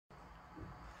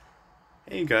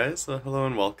Hey guys, hello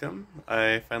and welcome.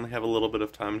 I finally have a little bit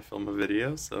of time to film a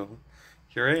video, so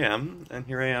here I am, and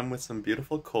here I am with some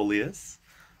beautiful Coleus.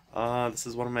 This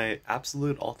is one of my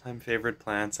absolute all-time favorite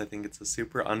plants. I think it's a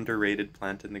super underrated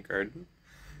plant in the garden,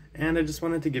 and I just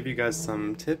wanted to give you guys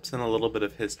some tips and a little bit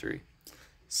of history.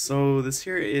 So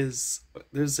there's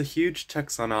a huge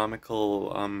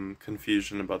taxonomical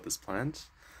confusion about this plant,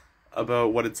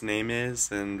 about what its name is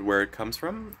and where it comes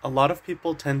from. A lot of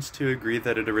people tend to agree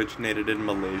that it originated in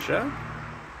Malaysia,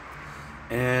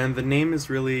 and the name is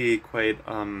really quite,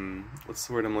 what's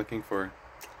the word I'm looking for?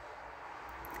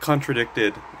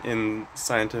 Contradicted in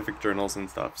scientific journals and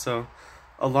stuff. So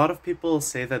a lot of people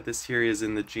say that this here is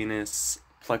in the genus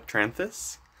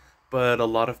Plectranthus, but a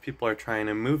lot of people are trying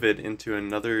to move it into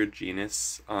another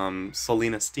genus,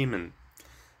 Solenostemon.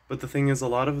 But the thing is, a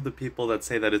lot of the people that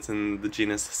say that it's in the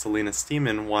genus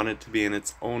Solenostemon want it to be in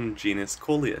its own genus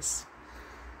Coleus,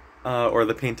 or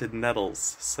the painted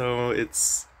nettles. So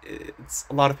it's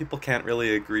a lot of people can't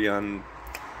really agree on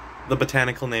the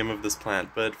botanical name of this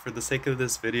plant, but for the sake of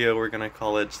this video, we're gonna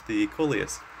call it the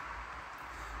Coleus.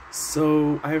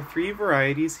 So I have three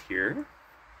varieties here.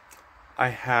 I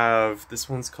have, this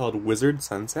one's called Wizard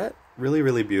Sunset, really,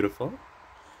 really beautiful.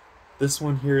 This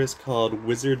one here is called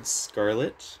Wizard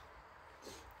Scarlet.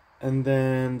 And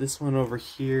then this one over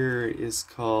here is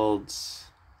called,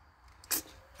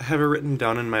 I have it written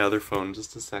down in my other phone,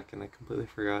 just a second, I completely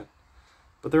forgot.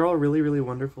 But they're all really, really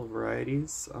wonderful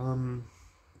varieties.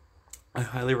 I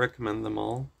highly recommend them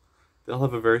all. They all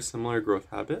have a very similar growth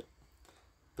habit.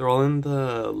 They're all in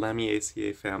the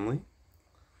Lamiaceae family.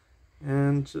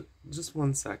 And just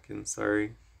one second,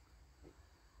 sorry.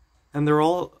 And they're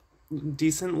all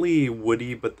decently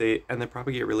woody, but they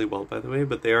propagate really well, by the way,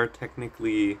 but they are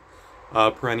technically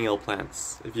perennial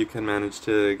plants, if you can manage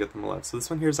to get them alive. So this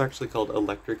one here is actually called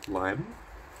Electric Lime,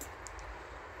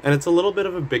 and it's a little bit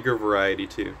of a bigger variety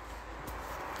too.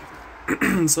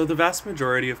 So the vast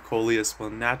majority of Coleus will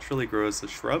naturally grow as a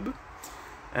shrub,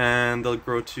 and they'll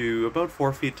grow to about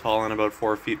 4 feet tall and about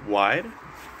 4 feet wide.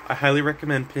 I highly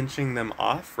recommend pinching them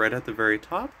off right at the very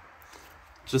top,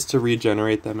 just to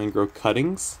regenerate them and grow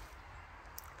cuttings.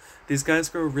 These guys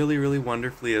grow really, really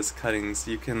wonderfully as cuttings.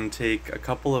 You can take a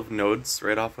couple of nodes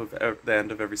right off of the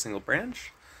end of every single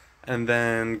branch, and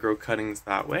then grow cuttings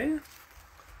that way.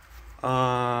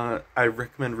 I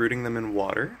recommend rooting them in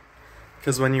water,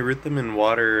 because when you root them in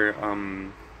water,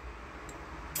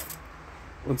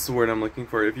 what's the word I'm looking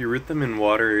for? If you root them in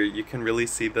water, you can really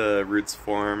see the roots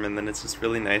form, and then it's just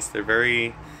really nice. They're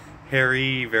very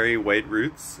hairy, very white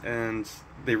roots, and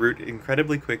they root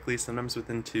incredibly quickly, sometimes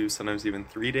within 2, sometimes even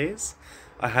 3 days.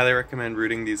 I highly recommend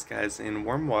rooting these guys in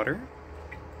warm water.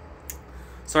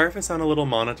 Sorry if I sound a little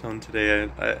monotone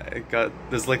today.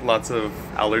 There's like lots of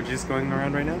allergies going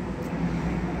around right now.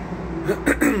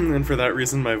 And for that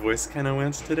reason my voice kind of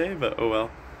went today, but oh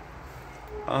well.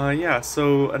 Yeah,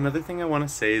 so another thing I want to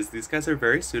say is these guys are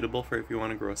very suitable for if you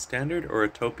want to grow a standard or a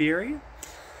topiary.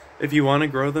 If you want to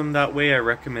grow them that way, I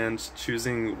recommend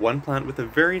choosing one plant with a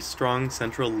very strong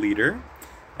central leader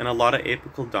and a lot of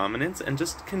apical dominance, and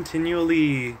just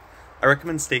continually, I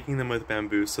recommend staking them with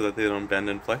bamboo so that they don't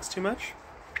bend and flex too much.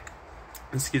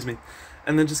 Excuse me.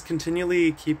 And then just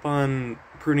continually keep on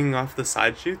pruning off the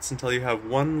side shoots until you have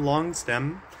one long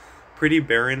stem, pretty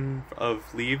barren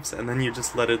of leaves, and then you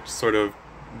just let it sort of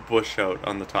bush out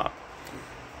on the top.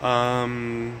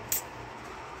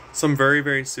 Some very,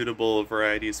 very suitable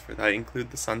varieties for that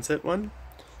include the Sunset one.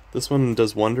 This one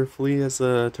does wonderfully as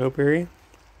a topiary.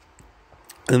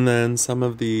 And then some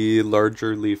of the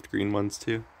larger leafed green ones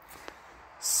too.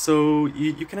 So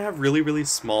you can have really, really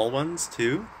small ones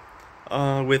too,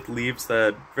 with leaves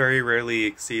that very rarely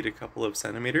exceed a couple of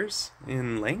centimeters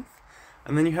in length.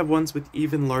 And then you have ones with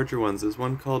even larger ones. There's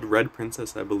one called Red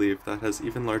Princess, I believe, that has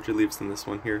even larger leaves than this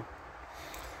one here.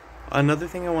 Another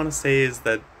thing I want to say is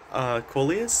that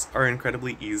Coleus are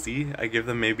incredibly easy. I give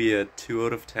them maybe a 2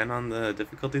 out of 10 on the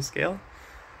difficulty scale.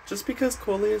 Just because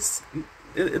Coleus,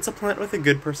 it's a plant with a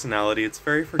good personality. It's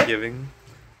very forgiving.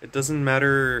 It doesn't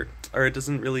matter, or it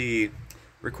doesn't really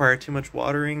require too much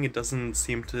watering. It doesn't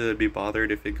seem to be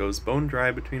bothered if it goes bone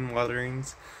dry between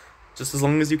waterings. Just as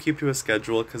long as you keep to a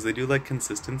schedule, because they do like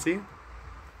consistency.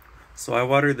 So I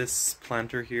water this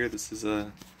planter here. This is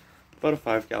about a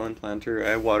 5-gallon planter.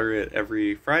 I water it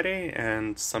every Friday,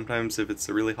 and sometimes if it's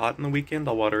really hot in the weekend,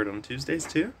 I'll water it on Tuesdays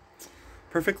too.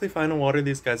 Perfectly fine to water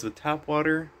these guys with tap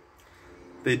water.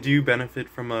 They do benefit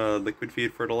from a liquid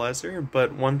feed fertilizer,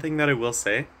 but one thing that I will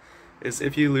say is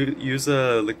if you use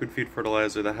a liquid feed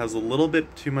fertilizer that has a little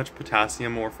bit too much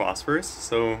potassium or phosphorus,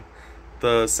 so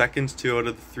the second 2 out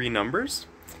of the 3 numbers,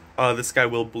 this guy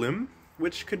will bloom,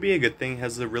 which could be a good thing. It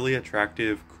has a really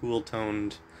attractive,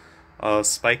 cool-toned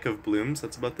spike of blooms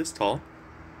that's about this tall,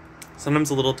 sometimes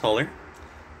a little taller.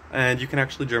 And you can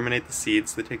actually germinate the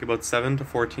seeds. They take about 7 to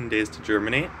 14 days to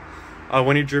germinate.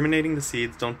 When you're germinating the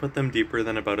seeds, don't put them deeper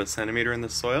than about a centimeter in the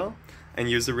soil, and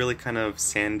use a really kind of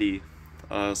sandy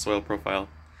soil profile.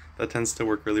 That tends to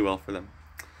work really well for them.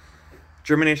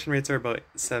 Germination rates are about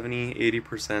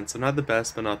 70–80%, so not the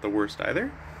best, but not the worst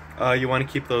either. You want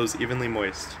to keep those evenly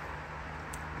moist.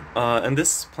 And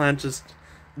this plant just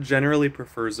generally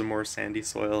prefers a more sandy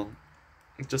soil.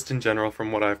 Just in general,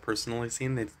 from what I've personally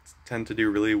seen, they tend to do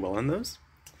really well in those.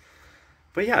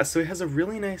 But yeah, so it has a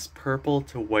really nice purple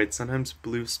to white, sometimes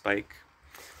blue spike.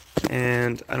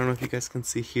 And I don't know if you guys can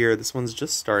see here, this one's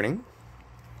just starting.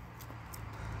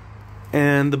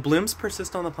 And the blooms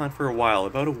persist on the plant for a while,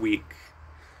 about a week.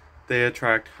 They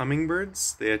attract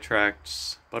hummingbirds, they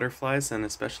attract butterflies, and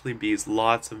especially bees,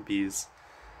 lots of bees.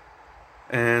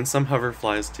 And some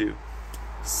hoverflies too.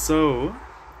 So,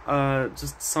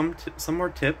 just some more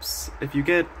tips. If you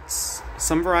get,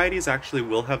 some varieties actually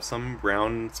will have some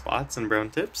brown spots and brown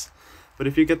tips, but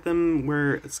if you get them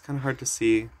where it's kind of hard to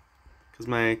see, because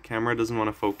my camera doesn't want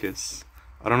to focus.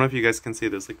 I don't know if you guys can see,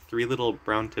 there's like 3 little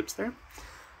brown tips there.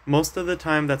 Most of the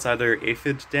time that's either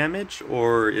aphid damage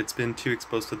or it's been too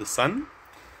exposed to the sun.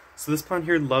 So this plant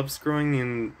here loves growing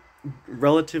in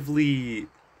relatively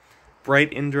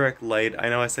bright indirect light. I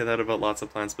know I say that about lots of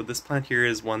plants, but this plant here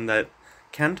is one that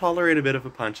can tolerate a bit of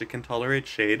a punch. It can tolerate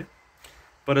shade,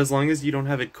 but as long as you don't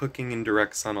have it cooking in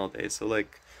direct sun all day. So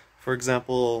like, for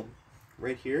example,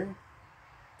 right here,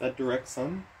 that direct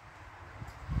sun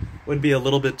would be a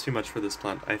little bit too much for this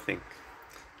plant, I think.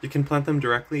 You can plant them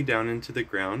directly down into the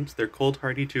ground. They're cold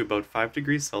hardy to about 5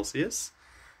 degrees Celsius.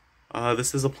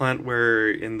 This is a plant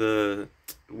where when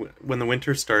the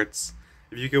winter starts,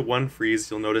 if you get one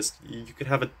freeze, you'll notice you could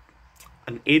have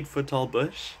an 8-foot tall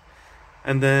bush,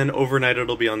 and then overnight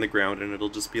it'll be on the ground and it'll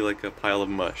just be like a pile of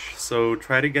mush. So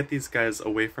try to get these guys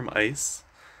away from ice.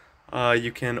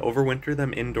 You can overwinter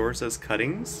them indoors as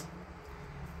cuttings.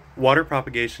 Water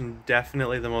propagation,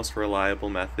 definitely the most reliable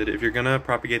method. If you're gonna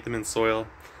propagate them in soil,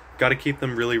 got to keep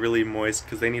them really, really moist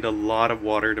because they need a lot of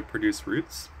water to produce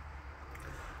roots.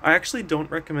 I actually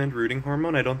don't recommend rooting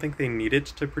hormone. I don't think they need it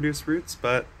to produce roots,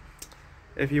 but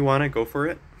if you want to, go for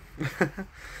it.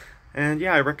 And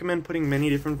yeah, I recommend putting many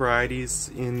different varieties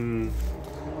in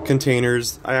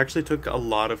containers. I actually took a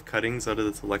lot of cuttings out of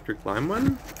this electric lime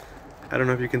one. I don't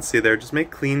know if you can see there. Just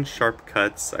make clean, sharp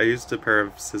cuts. I used a pair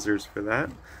of scissors for that.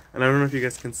 And I don't know if you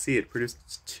guys can see, it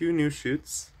produced 2 new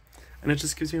shoots. And it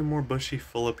just gives you a more bushy,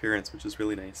 full appearance, which is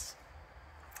really nice.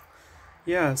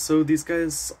 Yeah, so these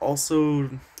guys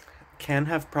also can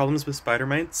have problems with spider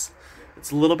mites. It's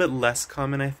a little bit less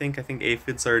common, I think. I think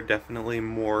aphids are definitely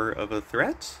more of a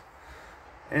threat.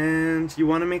 And you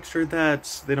want to make sure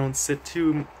that they don't sit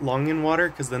too long in water,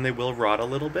 because then they will rot a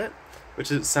little bit. Which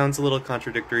sounds a little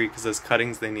contradictory, because as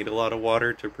cuttings they need a lot of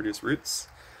water to produce roots.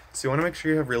 So you want to make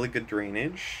sure you have really good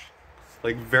drainage.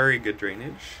 Like very good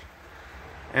drainage.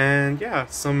 And yeah,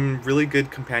 some really good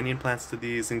companion plants to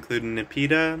these include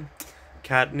Nepeta,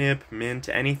 catnip, mint,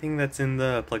 anything that's in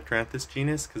the Plectranthus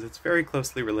genus, because it's very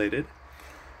closely related.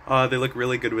 They look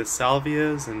really good with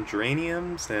salvias and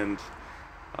geraniums and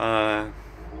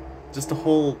just a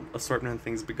whole assortment of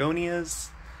things,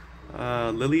 begonias,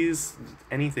 lilies,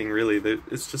 anything really.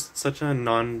 It's just such a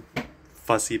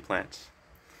non-fussy plant.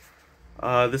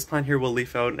 This plant here will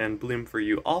leaf out and bloom for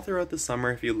you all throughout the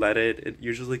summer if you let it. It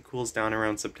usually cools down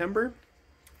around September.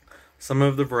 Some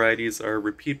of the varieties are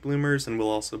repeat bloomers and will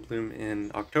also bloom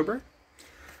in October.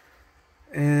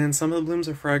 And some of the blooms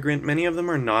are fragrant. Many of them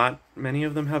are not. Many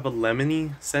of them have a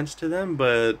lemony scent to them,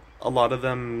 but a lot of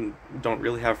them don't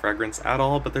really have fragrance at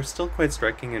all, but they're still quite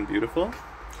striking and beautiful.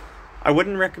 I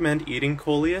wouldn't recommend eating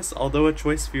Coleus, although a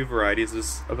choice few varieties,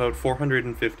 is about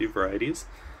 450 varieties,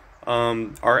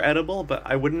 are edible, but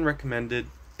I wouldn't recommend it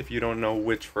if you don't know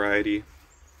which variety,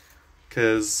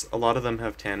 because a lot of them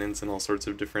have tannins and all sorts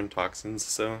of different toxins,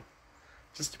 so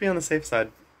just to be on the safe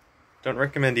side, don't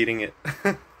recommend eating it.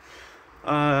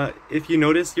 If you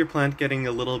notice your plant getting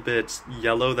a little bit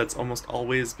yellow, that's almost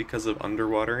always because of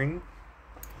underwatering.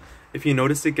 If you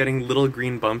notice it getting little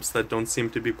green bumps that don't seem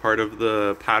to be part of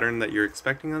the pattern that you're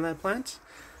expecting on that plant,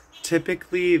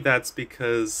 typically that's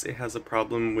because it has a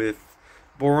problem with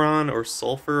boron or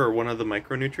sulfur or one of the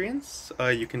micronutrients.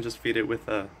 You can just feed it with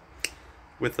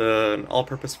an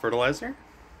all-purpose fertilizer,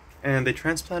 and they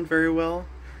transplant very well.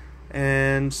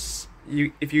 And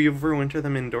if you overwinter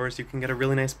them indoors, you can get a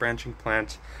really nice branching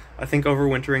plant. I think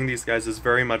overwintering these guys is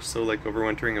very much so like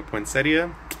overwintering a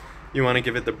poinsettia. You want to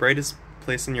give it the brightest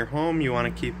place in your home, you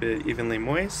want to keep it evenly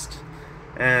moist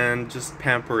and just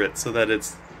pamper it so that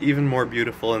it's even more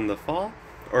beautiful in the fall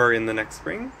or in the next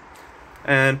spring,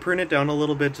 and prune it down a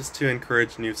little bit just to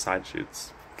encourage new side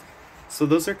shoots. So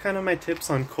those are kind of my tips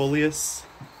on Coleus.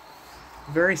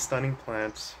 Very stunning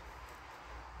plant.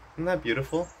 Isn't that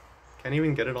beautiful? Can't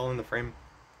even get it all in the frame.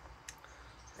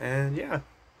 And yeah,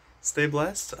 stay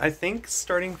blessed. I think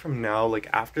starting from now, like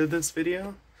after this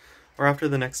video, or after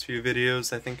the next few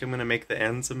videos, I think I'm going to make the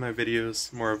ends of my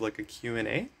videos more of like a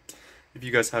Q&A. If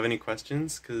you guys have any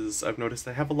questions, because I've noticed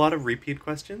I have a lot of repeat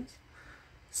questions.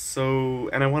 So,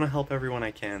 and I want to help everyone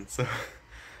I can. So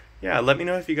yeah, let me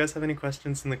know if you guys have any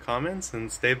questions in the comments, and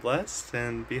stay blessed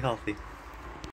and be healthy.